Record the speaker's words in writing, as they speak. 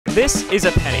This is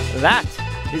a penny. That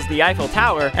is the Eiffel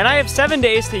Tower, and I have 7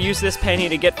 days to use this penny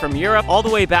to get from Europe all the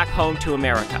way back home to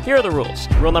America. Here are the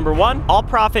rules. Rule number 1, all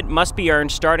profit must be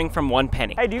earned starting from 1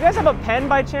 penny. Hey, do you guys have a pen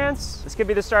by chance? This could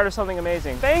be the start of something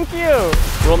amazing. Thank you!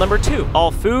 Rule number 2,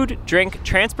 all food, drink,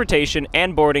 transportation,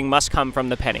 and boarding must come from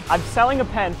the penny. I'm selling a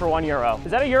pen for €1.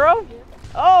 Is that a euro?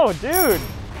 Oh, dude.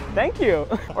 Thank you.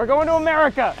 We're going to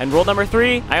America. And rule number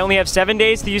 3, I only have 7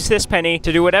 days to use this penny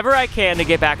to do whatever I can to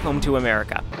get back home to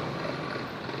America.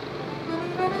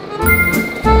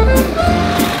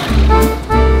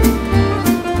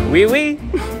 Oui, oui.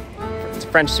 It's a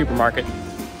French supermarket.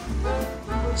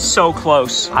 So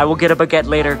close. I will get a baguette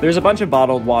later. There's a bunch of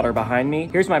bottled water behind me.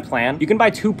 Here's my plan. You can buy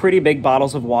 2 pretty big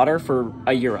bottles of water for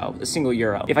 €1, a single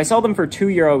euro. If I sell them for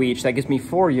 €2 each, that gives me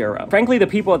 €4. Frankly, the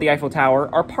people at the Eiffel Tower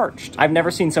are parched. I've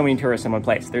never seen so many tourists in one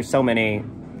place. There's so many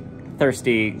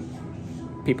thirsty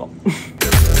people.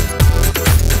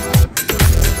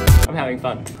 I'm having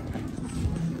fun.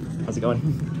 How's it going?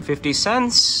 50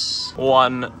 cents.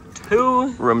 1,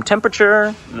 2. Room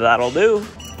temperature. That'll do.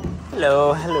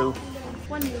 Hello, hello.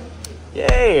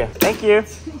 Yay, thank you.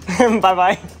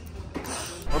 Bye-bye.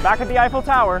 We're back at the Eiffel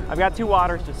Tower. I've got 2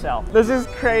 waters to sell. This is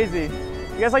crazy.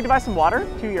 You guys like to buy some water?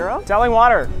 €2? Selling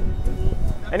water.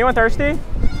 Anyone thirsty?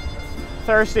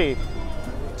 Thirsty.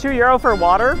 €2 for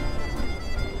water.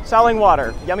 Selling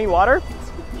water. Yummy water.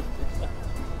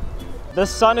 The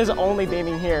sun is only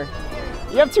beaming here.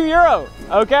 You have €2.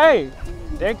 Okay.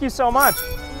 Thank you so much.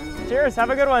 Cheers, have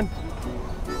a good one.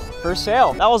 For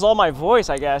sale. That was all my voice,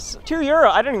 I guess. €2.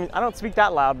 I don't speak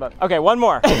that loud, but okay, one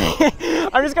more.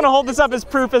 I'm just gonna hold this up as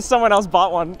proof as someone else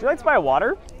bought one. Do you like to buy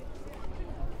water?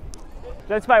 Do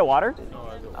you like to buy water? No,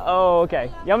 I don't. Oh, okay.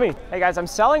 Yummy. Hey guys, I'm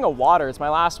selling a water. It's my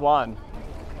last one.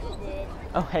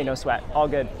 Oh, hey, no sweat. All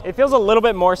good. It feels a little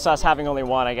bit more sus having only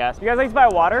one, I guess. You guys like to buy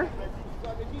water?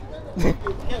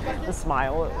 The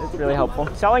smile, it's really helpful.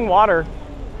 Selling water.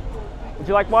 Would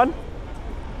you like one?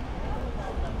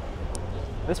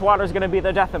 This water is gonna be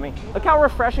the death of me. Look how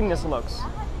refreshing this looks.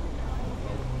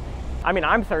 I mean,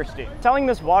 I'm thirsty. Selling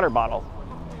this water bottle.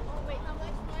 Wait, how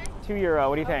much more? €2,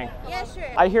 what do you think? Yeah, sure.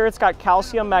 I hear it's got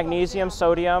calcium, magnesium,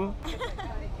 sodium.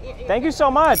 Thank you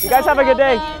so much. You guys have a good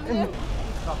day.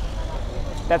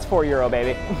 That's €4,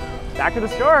 baby. Back to the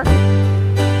store.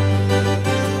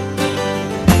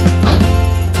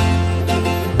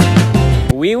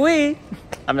 Oui, oui.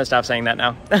 I'm gonna stop saying that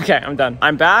now. Okay, I'm done.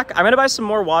 I'm back. I'm gonna buy some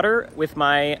more water with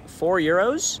my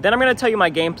 €4. Then I'm gonna tell you my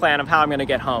game plan of how I'm gonna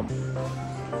get home.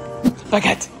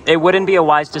 Baguette. It wouldn't be a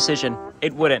wise decision.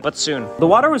 It wouldn't, but soon. The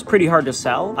water was pretty hard to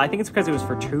sell. I think it's because it was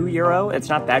for €2. It's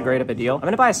not that great of a deal. I'm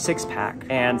gonna buy a 6-pack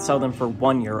and sell them for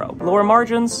 €1. Lower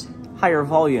margins, higher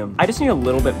volume. I just need a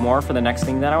little bit more for the next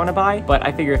thing that I wanna buy, but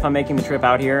I figure if I'm making the trip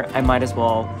out here, I might as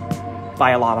well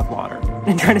buy a lot of water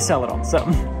and try to sell it all. So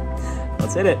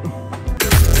let's hit it.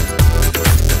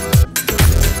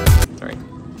 Sorry.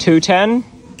 210,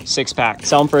 6-pack.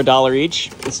 Sell them for $1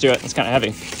 each. Let's do it. It's kind of heavy.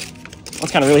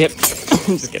 It's kind of really heavy.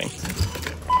 I'm just kidding.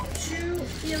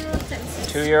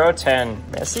 €2.10.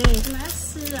 Merci.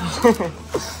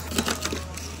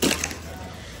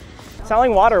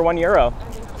 Selling water, €1.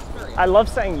 I love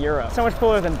saying euro. So much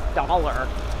cooler than dollar.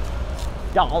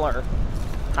 Dollar.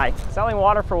 Hi. Selling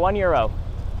water for €1.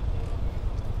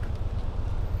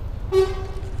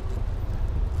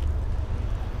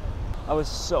 That was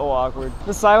so awkward.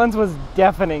 The silence was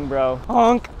deafening, bro.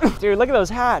 Honk. Dude, look at those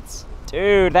hats.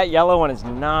 Dude, that yellow one is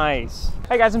nice.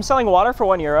 Hey guys, I'm selling water for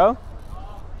 €1.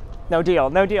 No deal,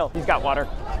 no deal. He's got water.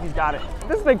 He's got it.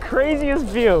 This is the craziest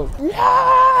view.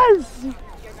 Yes!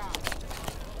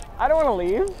 I don't want to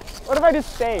leave. What if I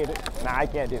just stayed? Nah, I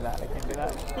can't do that. I can't do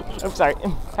that. I'm sorry.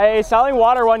 Hey, selling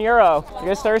water, €1. You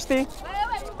guys thirsty?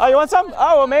 Oh, you want some?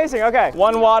 Oh, amazing. Okay.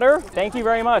 1 water. Thank you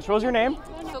very much. What was your name?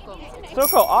 Soko.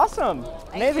 Soko, awesome.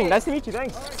 Amazing. Nice to meet you.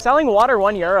 Thanks. Selling water,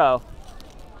 €1.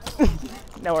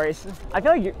 No worries. I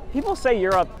feel like people say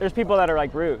Europe, there's people that are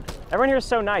like rude. Everyone here is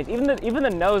so nice. Even the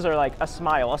no's are like a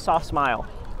smile, a soft smile.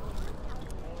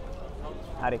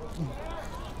 Howdy.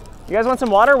 You guys want some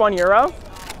water? €1?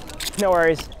 No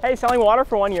worries. Hey, selling water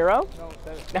for €1?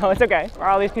 No, it's okay. Are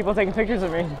all these people taking pictures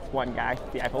of me? One guy,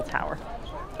 the Eiffel Tower.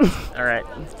 All right,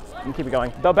 let's keep it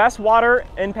going. The best water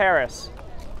in Paris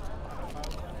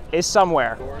is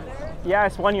somewhere. Yeah,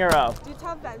 it's €1. Do you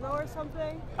have Venmo or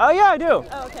something? Oh yeah, I do.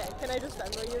 Oh, okay. Can I just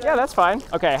Venmo you then? Yeah, that's fine.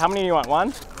 Okay, how many do you want?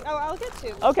 1? Oh, I'll get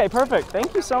 2. Okay, perfect.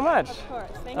 Thank you so much. Of course.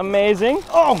 Thank Amazing. You.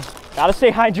 Oh, gotta stay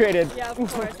hydrated. Yeah, of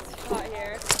course. It's hot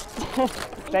here.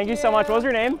 Thank you so much. What was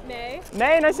your name? May.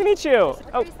 May, nice to meet you.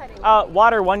 Oh,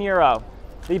 water, €1.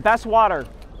 The best water.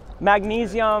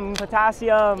 magnesium,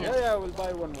 potassium. Yeah, we'll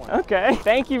buy one more. Okay,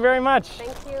 thank you very much. Thank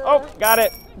you. Oh, got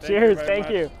it. Cheers, very thank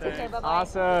much. you. Okay, bye-bye.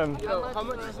 Awesome. How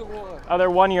much is the water? Oh, they're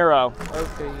 €1.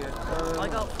 Okay, yeah. I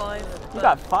got 5. You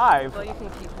got 5. But you can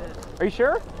keep it. Are you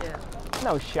sure? Yeah.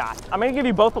 No shot. I'm gonna give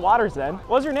you both the waters then.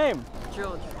 What's your name?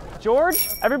 George. George?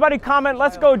 Everybody comment,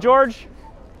 let's go, George.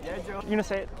 Yeah, George. You gonna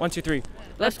say it? 1, 2, 3.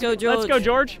 Let's go, George. Let's go,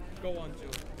 George. Go on, Joe.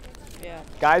 Yeah.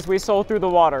 Guys, we sold through the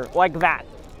water like that.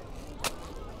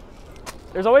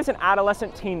 There's always an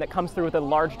adolescent teen that comes through with a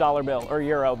large dollar bill or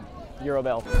euro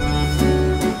bill.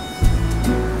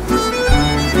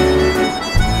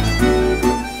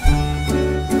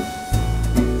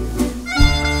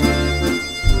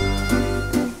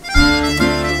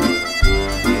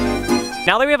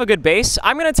 Now that we have a good base,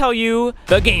 I'm gonna tell you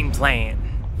the game plan.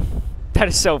 That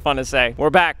is so fun to say. We're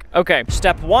back. Okay,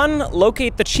 step 1,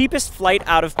 locate the cheapest flight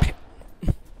out of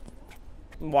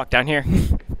walk down here.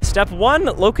 Step 1,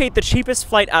 locate the cheapest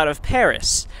flight out of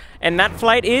Paris. And that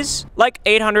flight is like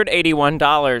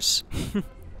 $881.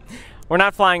 We're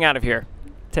not flying out of here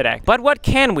today. But what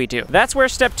can we do? That's where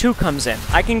step 2 comes in.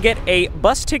 I can get a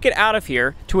bus ticket out of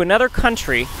here to another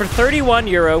country for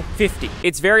 €31.50.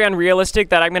 It's very unrealistic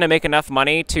that I'm gonna make enough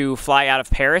money to fly out of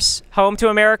Paris home to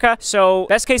America. So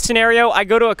best case scenario, I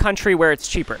go to a country where it's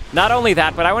cheaper. Not only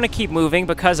that, but I wanna keep moving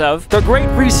because of the Great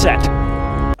Reset.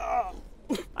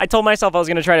 I told myself I was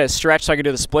gonna try to stretch so I could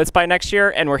do the splits by next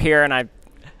year, and we're here and I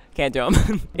can't do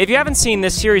them. If you haven't seen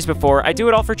this series before, I do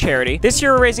it all for charity. This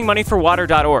year we're raising money for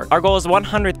water.org. Our goal is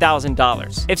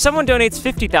 $100,000. If someone donates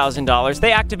 $50,000,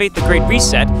 they activate the Great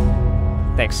Reset.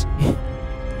 Thanks.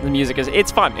 The music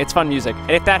it's fun music.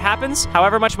 And if that happens,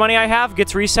 however much money I have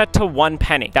gets reset to 1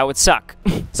 penny. That would suck.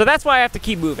 So that's why I have to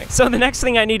keep moving. So the next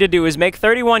thing I need to do is make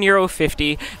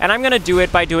 €31.50, and I'm gonna do it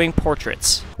by doing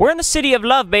portraits. We're in the city of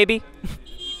love, baby.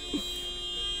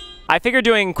 I figured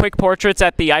doing quick portraits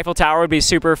at the Eiffel Tower would be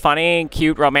super funny,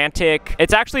 cute, romantic.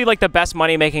 It's actually like the best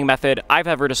money-making method I've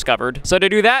ever discovered. So to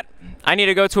do that, I need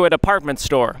to go to a department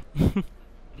store.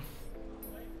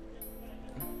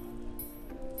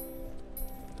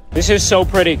 This is so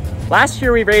pretty. Last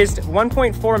year we raised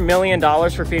 $1.4 million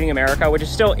for Feeding America, which is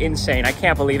still insane. I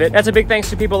can't believe it. That's a big thanks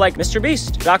to people like Mr.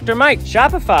 Beast, Dr. Mike,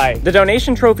 Shopify. The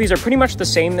donation trophies are pretty much the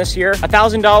same this year.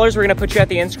 $1,000, we're gonna put you at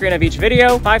the end screen of each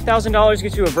video. $5,000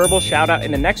 gets you a verbal shout out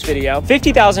in the next video.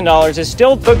 $50,000 is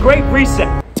still the Great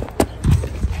Reset.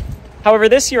 However,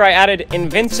 this year I added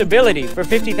invincibility for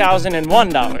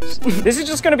 $50,001. This is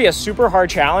just gonna be a super hard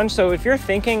challenge, so if you're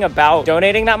thinking about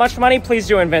donating that much money, please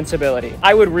do invincibility.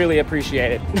 I would really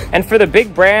appreciate it. And for the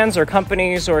big brands or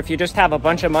companies, or if you just have a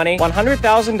bunch of money,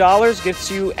 $100,000 gets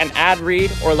you an ad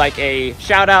read or like a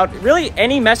shout out. Really,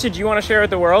 any message you wanna share with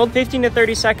the world, 15 to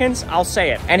 30 seconds, I'll say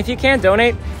it. And if you can't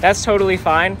donate, that's totally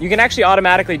fine. You can actually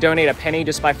automatically donate a penny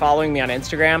just by following me on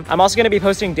Instagram. I'm also gonna be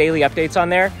posting daily updates on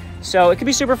there, so it could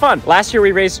be super fun. Last year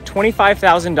we raised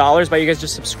 $25,000 by you guys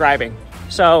just subscribing.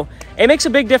 So it makes a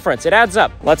big difference. It adds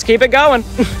up. Let's keep it going.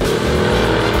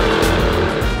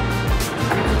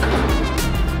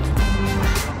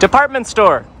 Department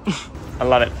store. I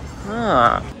love it.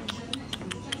 Ah.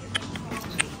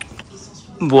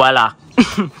 Voila.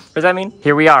 What does that mean?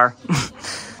 Here we are.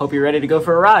 Hope you're ready to go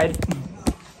for a ride.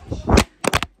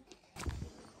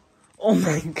 Oh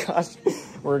my gosh.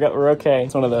 We're okay.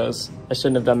 It's one of those. I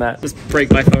shouldn't have done that. Just break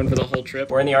my phone for the whole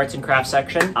trip. We're in the arts and crafts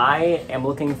section. I am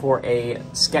looking for a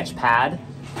sketch pad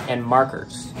and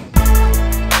markers.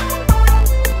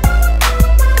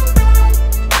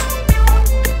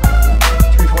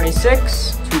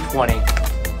 $226,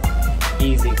 $220.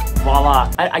 Easy.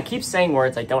 Voila. I keep saying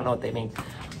words, I don't know what they mean.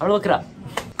 I'm gonna look it up.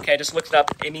 Okay, I just looked it up.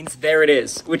 It means there it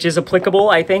is, which is applicable,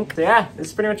 I think. So yeah, this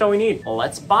is pretty much all we need.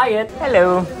 Let's buy it.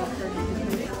 Hello.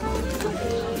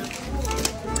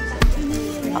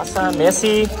 Awesome,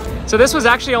 merci. So this was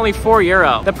actually only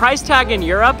 €4. The price tag in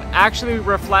Europe actually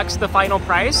reflects the final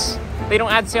price. They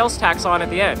don't add sales tax on at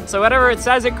the end. So whatever it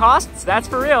says it costs, that's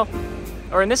for real.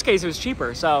 Or in this case, it was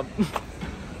cheaper, so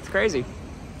it's crazy.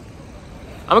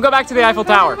 I'm gonna go back to the Eiffel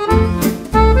Tower.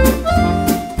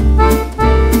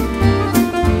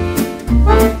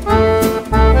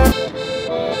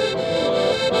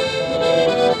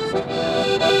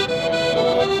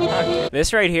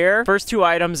 This right here, first 2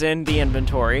 items in the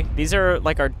inventory. These are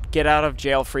like our get out of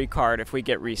jail free card if we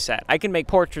get reset. I can make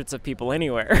portraits of people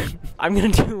anywhere. I'm gonna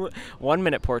do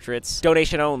 1-minute portraits,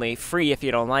 donation only, free if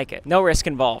you don't like it. No risk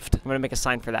involved. I'm gonna make a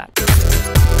sign for that.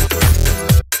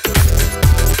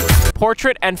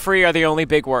 Portrait and free are the only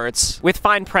big words, with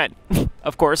fine print,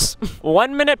 of course.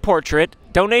 1-minute portrait,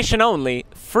 donation only,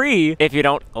 free if you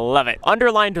don't love it.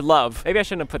 Underlined love. Maybe I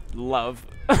shouldn't have put love.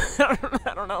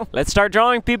 I don't know. Let's start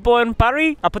drawing people in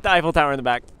Paris. I'll put the Eiffel Tower in the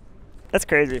back. That's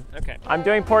crazy. Okay. I'm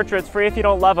doing portraits, free if you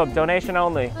don't love them, donation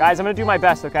only. Guys, I'm gonna do my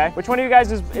best, okay? Which one of you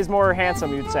guys is more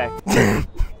handsome, you'd say?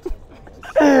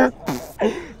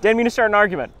 Didn't mean to start an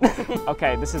argument.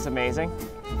 Okay, this is amazing.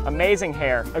 Amazing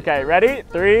hair. Okay, ready?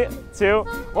 3, 2,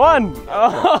 1.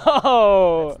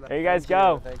 Oh, there you guys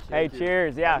go. Hey,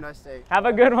 cheers. Yeah. Have a nice day. Have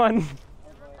a good one.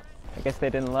 I guess they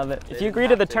didn't love it. If you agree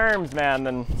to the terms, man,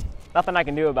 then nothing I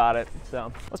can do about it.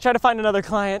 So let's try to find another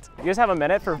client. You guys have a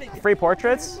minute for free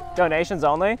portraits? Donations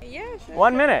only? Yeah, sure.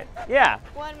 1 minute. Yeah.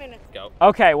 1 minute. Go.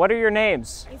 Okay, what are your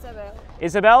names? Isabel.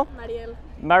 Isabel? Mariel.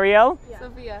 Marielle? Yeah.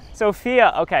 Sophia.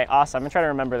 Sophia. Okay, awesome. I'm gonna try to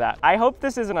remember that. I hope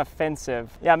this isn't offensive.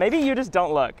 Yeah, maybe you just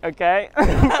don't look, okay?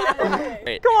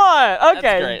 Great. Come on. Okay.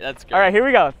 That's great. That's great. All right, here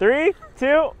we go. 3,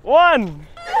 2, 1.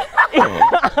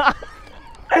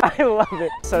 I love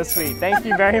it. So sweet. Thank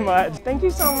you very much. Thank you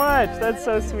so much. That's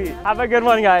so sweet. Have a good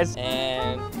one, guys.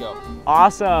 And go.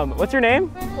 Awesome. What's your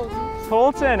name? Colton.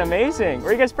 Colton. Amazing.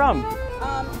 Where are you guys from?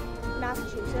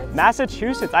 Massachusetts.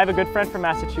 Massachusetts. I have a good friend from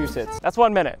Massachusetts. That's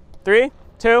 1 minute. 3,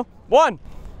 2, 1.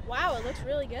 Wow, it looks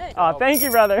really good. Oh, thank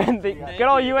you, brother. Good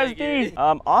old USD.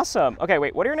 Awesome. Okay,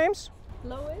 wait. What are your names?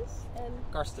 Lois and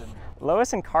Karsten.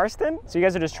 Lois and Karsten? So you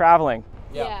guys are just traveling.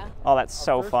 Yeah. Oh, that's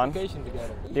so fun. Vacation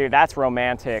together. Dude, that's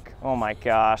romantic. Oh my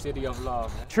gosh. City of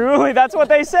love. Truly, that's what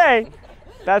they say.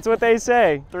 That's what they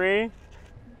say. 3,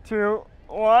 2,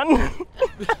 1.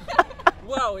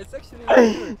 Wow, it's actually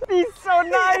really good. He's so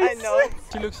nice. I know.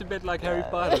 She looks a bit like Harry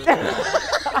Potter.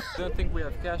 Don't think we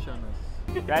have cash on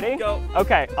us. Ready? Go.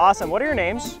 Okay, awesome. What are your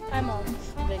names? I'm on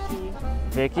Vicky.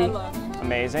 Vicky. Ella.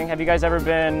 Amazing. Have you guys ever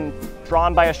been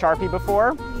drawn by a Sharpie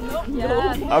before?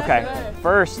 Yeah. Okay.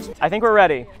 First, I think we're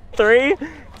ready. 3,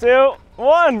 2,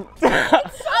 1. I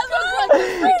look like a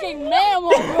freaking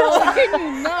mammal, bro. Can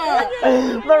you not?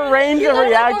 The range of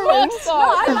reactions.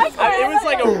 It was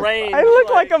like a rain. I look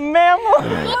like a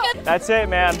mammal. That's it,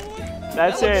 man.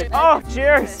 That's it. Oh,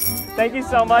 cheers. Thank you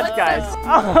so much, guys.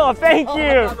 Oh, thank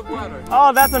you.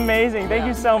 Oh, that's amazing. Thank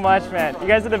you so much, man. You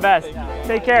guys are the best.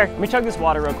 Take care. Let me chug this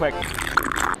water real quick.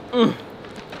 Oh,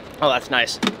 that's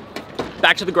nice.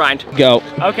 Back to the grind. Go.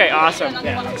 Okay, awesome.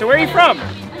 Yeah. So where are you from?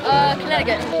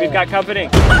 Connecticut. We've got company.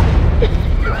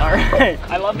 All right.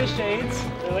 I love the shades.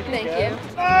 They're looking Thank good. you.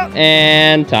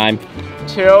 And time.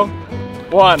 2,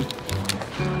 1.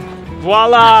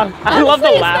 Voila! I love the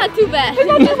laugh. It's not too bad. It's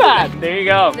not too bad. There you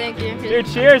go. Thank you. Dude,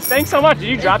 cheers. Thanks so much. Did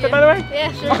you drop it, by the way?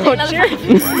 Yeah, sure. Oh, Another cheers.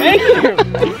 one. Thank you.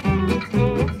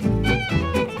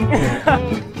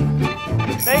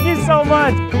 Thank you so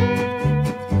much.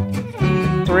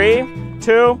 3,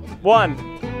 2, 1.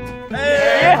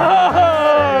 Hey!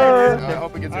 I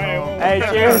hope it gets home. Hey,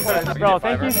 cheers. Bro,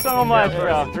 thank you so much,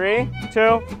 bro. 3,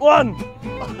 2, 1.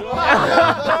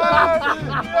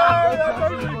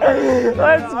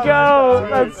 Let's go.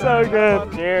 That's so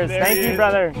good. Cheers. Thank you,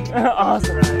 brother.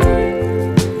 Awesome.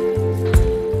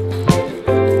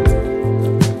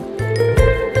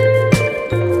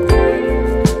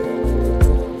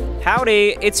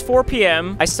 Howdy, it's 4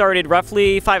 p.m. I started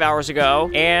roughly 5 hours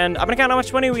ago, and I'm gonna count how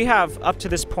much money we have up to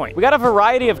this point. We got a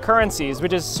variety of currencies,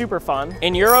 which is super fun.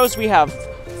 In euros, we have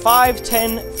 5,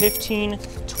 10, 15,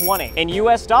 20. In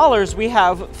US dollars, we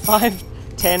have 5,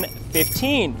 10,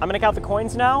 15. I'm gonna count the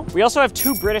coins now. We also have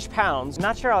 2 British pounds.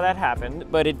 Not sure how that happened,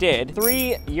 but it did.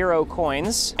 3 euro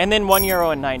coins, and then 1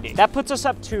 euro and 90. That puts us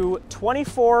up to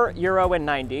 24 euro and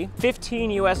 90,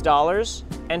 15 US dollars,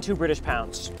 and 2 British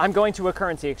pounds. I'm going to a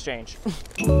currency exchange.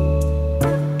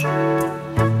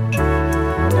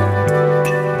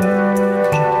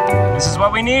 This is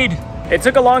what we need. It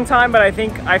took a long time, but I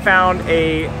think I found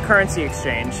a currency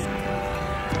exchange.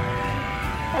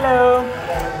 Hello.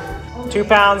 2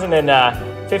 pounds and then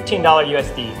 $15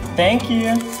 USD. Thank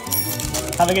you.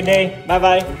 Have a good day.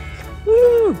 Bye-bye.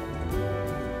 Woo.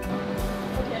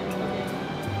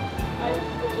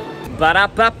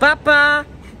 Ba-da-ba-ba-ba.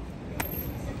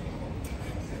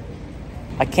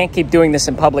 I can't keep doing this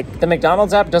in public. The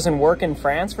McDonald's app doesn't work in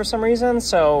France for some reason,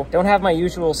 so don't have my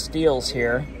usual steals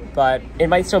here, but it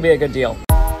might still be a good deal.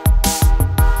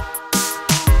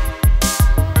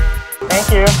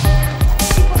 Thank you.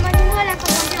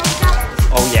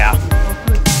 Oh yeah.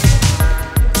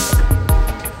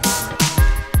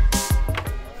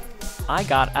 I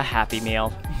got a Happy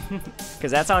Meal.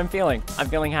 Because that's how I'm feeling. I'm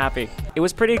feeling happy. It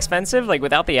was pretty expensive. Like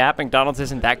without the app, McDonald's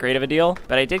isn't that great of a deal.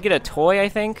 But I did get a toy, I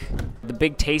think. the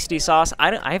big tasty sauce.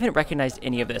 I haven't recognized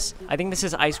any of this. I think this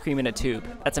is ice cream in a tube.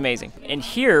 That's amazing. And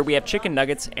here we have chicken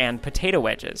nuggets and potato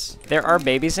wedges. There are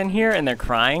babies in here and they're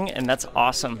crying, and that's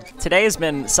awesome. Today has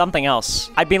been something else.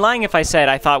 I'd be lying if I said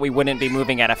I thought we wouldn't be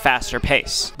moving at a faster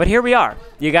pace. But here we are.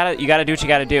 You gotta do what you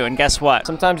gotta do, and guess what?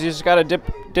 Sometimes you just gotta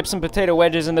dip some potato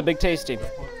wedges in the big tasty.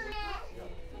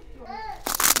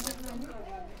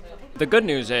 The good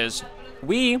news is,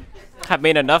 we have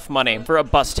made enough money for a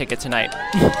bus ticket tonight.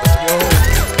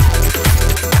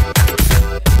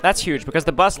 That's huge because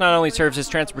the bus not only serves as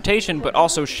transportation, but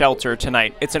also shelter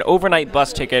tonight. It's an overnight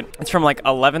bus ticket. It's from like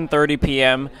 11:30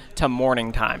 p.m. to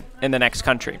morning time in the next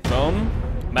country. Boom,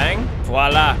 bang,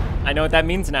 voila. I know what that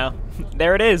means now.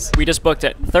 There it is. We just booked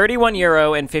it.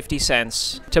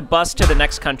 €31.50 to bus to the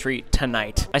next country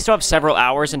tonight. I still have several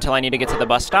hours until I need to get to the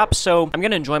bus stop, so I'm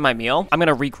gonna enjoy my meal. I'm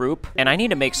gonna regroup, and I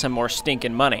need to make some more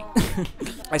stinking money.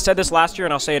 I said this last year,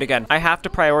 and I'll say it again. I have to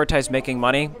prioritize making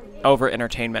money over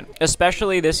entertainment,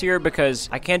 especially this year because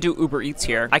I can't do Uber Eats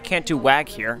here. I can't do WAG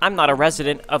here. I'm not a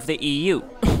resident of the EU.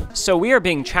 So we are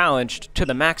being challenged to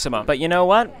the maximum. But you know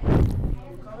what?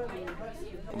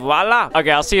 Voila.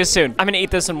 Okay, I'll see you soon. I'm gonna eat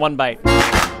this in one bite.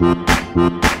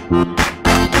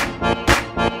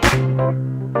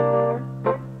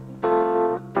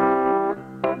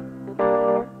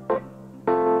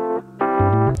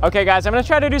 Okay guys, I'm gonna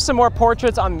try to do some more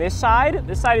portraits on this side.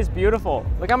 This side is beautiful.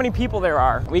 Look how many people there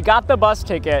are. We got the bus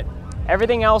ticket.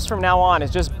 Everything else from now on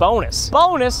is just bonus.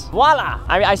 Bonus, voila.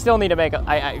 I still need to make,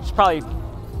 I should probably.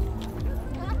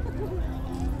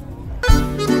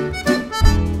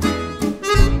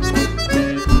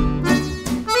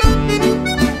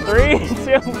 Three,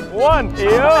 two, one. Yo!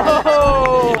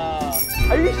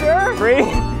 Are you sure? 3,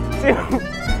 2,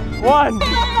 1.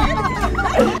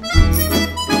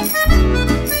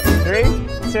 3,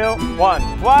 2, 1.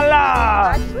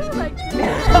 Voila!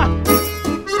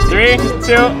 3, 2, 1.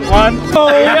 Oh,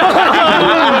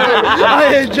 yeah. I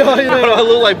enjoy it. I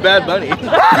look like Bad Bunny.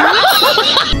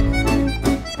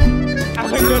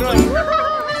 Have a good one.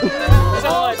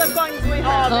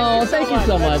 Oh, thank you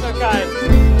so much. That's so kind.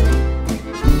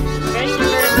 Thank you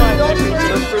very much.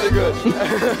 That's pretty good.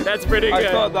 That's pretty good.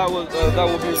 I thought that would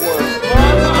be worse.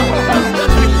 That's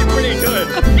actually pretty good.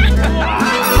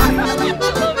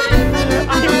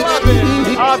 I love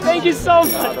it. Oh, thank you so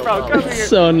much, bro. Come here.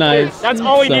 So nice. That's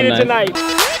all we So needed nice. tonight.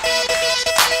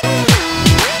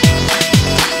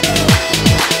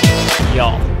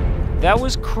 Y'all, that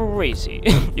was crazy.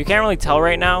 You can't really tell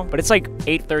right now, but it's like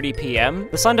 8:30 p.m.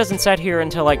 The sun doesn't set here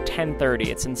until like 10:30.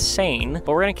 It's insane,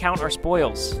 but we're gonna count our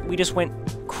spoils. We just went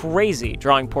crazy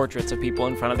drawing portraits of people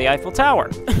in front of the Eiffel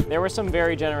Tower. There were some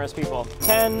very generous people.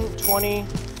 10, 20,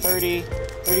 30,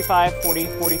 35, 40,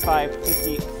 45,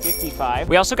 50, 55.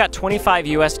 We also got 25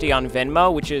 USD on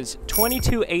Venmo, which is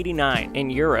 $22.89 in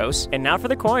euros. And now for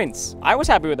the coins. I was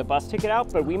happy with the bus ticket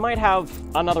out, but we might have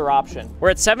another option. We're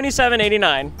at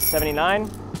 77.89,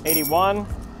 79, 81,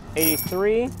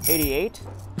 83, 88,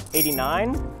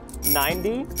 89,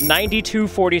 90,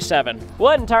 92.47.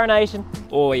 What in tarnation?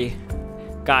 Oi.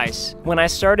 Guys, when I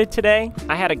started today,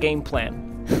 I had a game plan.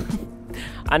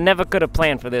 I never could have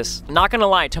planned for this. Not gonna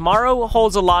lie, tomorrow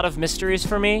holds a lot of mysteries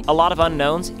for me, a lot of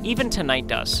unknowns, even tonight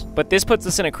does. But this puts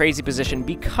us in a crazy position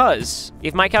because,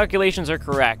 if my calculations are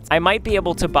correct, I might be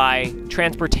able to buy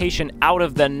transportation out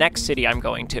of the next city I'm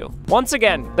going to. Once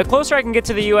again, the closer I can get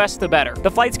to the US, the better. The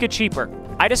flights get cheaper.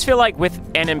 I just feel like with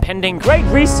an impending great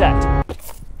reset,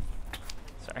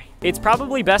 it's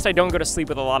probably best I don't go to sleep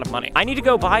with a lot of money. I need to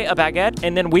go buy a baguette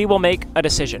and then we will make a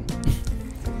decision.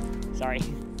 Sorry.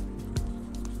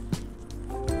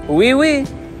 Oui, oui.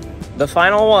 The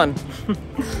final one.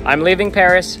 I'm leaving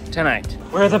Paris tonight.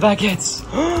 Where are the baguettes?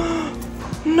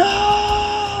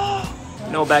 No!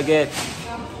 No baguette.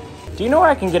 Do you know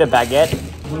where I can get a baguette?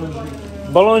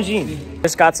 Boulanger.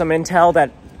 Just got some intel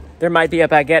that there might be a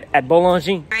baguette at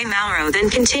Boulanger. Malraux, then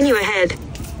continue ahead.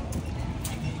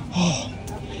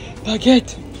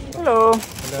 Baguette. Hello.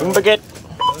 Un baguette.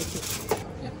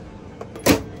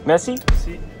 Merci.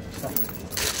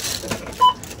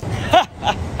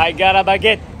 I got a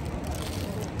baguette.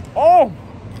 Oh!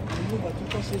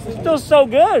 It's still so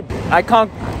good. I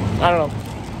don't know.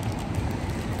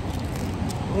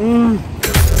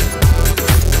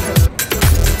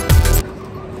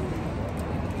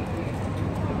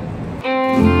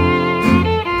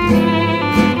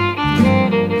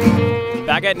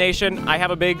 Baguette Nation, I have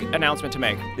a big announcement to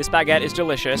make. This baguette is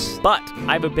delicious, but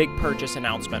I have a big purchase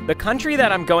announcement. The country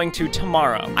that I'm going to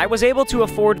tomorrow, I was able to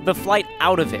afford the flight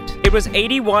out of it. It was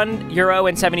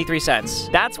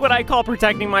 €81.73. That's what I call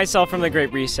protecting myself from the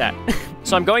Great Reset.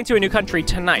 So I'm going to a new country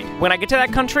tonight. When I get to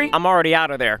that country, I'm already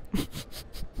out of there.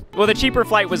 Well, the cheaper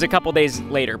flight was a couple days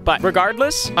later, but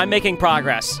regardless, I'm making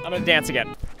progress. I'm gonna dance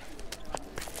again.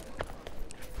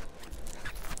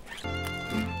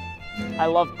 I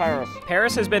love Paris.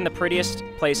 Paris has been the prettiest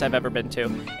place I've ever been to.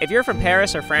 If you're from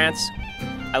Paris or France,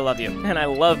 I love you. And I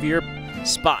love your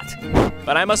spot.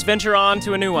 But I must venture on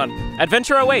to a new one.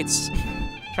 Adventure awaits.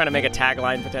 Trying to make a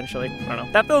tagline, potentially. I don't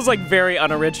know. That feels like very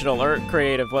unoriginal or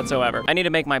creative whatsoever. I need to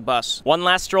make my bus. One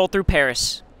last stroll through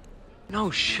Paris.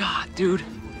 No shot, dude.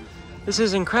 This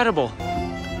is incredible.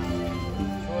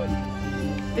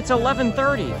 It's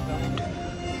 11:30.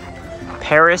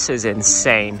 Paris is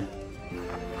insane.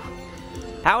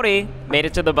 Howdy, made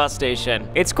it to the bus station.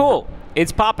 It's cool.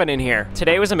 It's poppin' in here.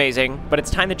 Today was amazing, but it's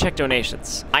time to check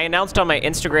donations. I announced on my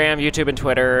Instagram, YouTube, and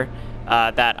Twitter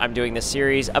that I'm doing this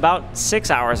series about 6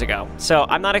 hours ago. So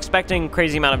I'm not expecting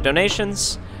crazy amount of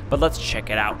donations, but let's check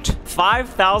it out.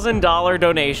 $5,000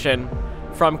 donation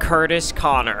from Curtis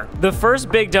Connor. The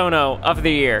first big dono of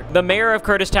the year. The mayor of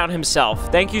Curtistown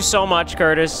himself. Thank you so much,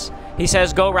 Curtis. He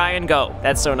says, go Ryan, go.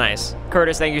 That's so nice.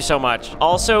 Curtis, thank you so much.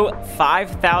 Also,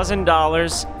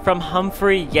 $5,000 from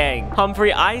Humphrey Yang.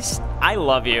 Humphrey, I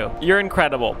love you. You're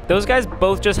incredible. Those guys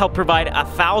both just helped provide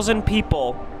 1,000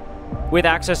 people with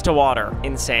access to water.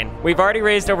 Insane. We've already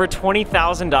raised over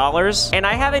 $20,000, and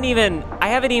I haven't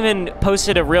even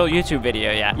posted a real YouTube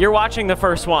video yet. You're watching the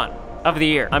first one of the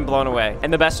year. I'm blown away.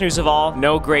 And the best news of all,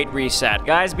 no great reset.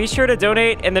 Guys, be sure to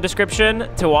donate in the description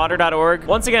to water.org.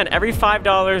 Once again, every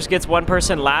 $5 gets one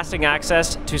person lasting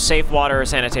access to safe water or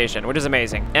sanitation, which is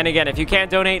amazing. And again, if you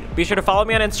can't donate, be sure to follow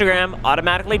me on Instagram.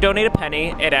 Automatically donate a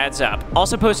penny. It adds up.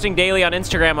 Also posting daily on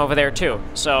Instagram over there too.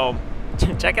 So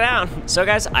check it out. So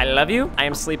guys, I love you. I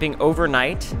am sleeping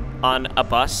overnight on a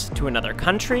bus to another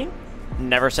country.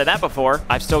 Never said that before.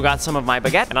 I've still got some of my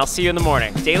baguette, and I'll see you in the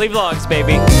morning. Daily vlogs,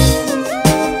 baby.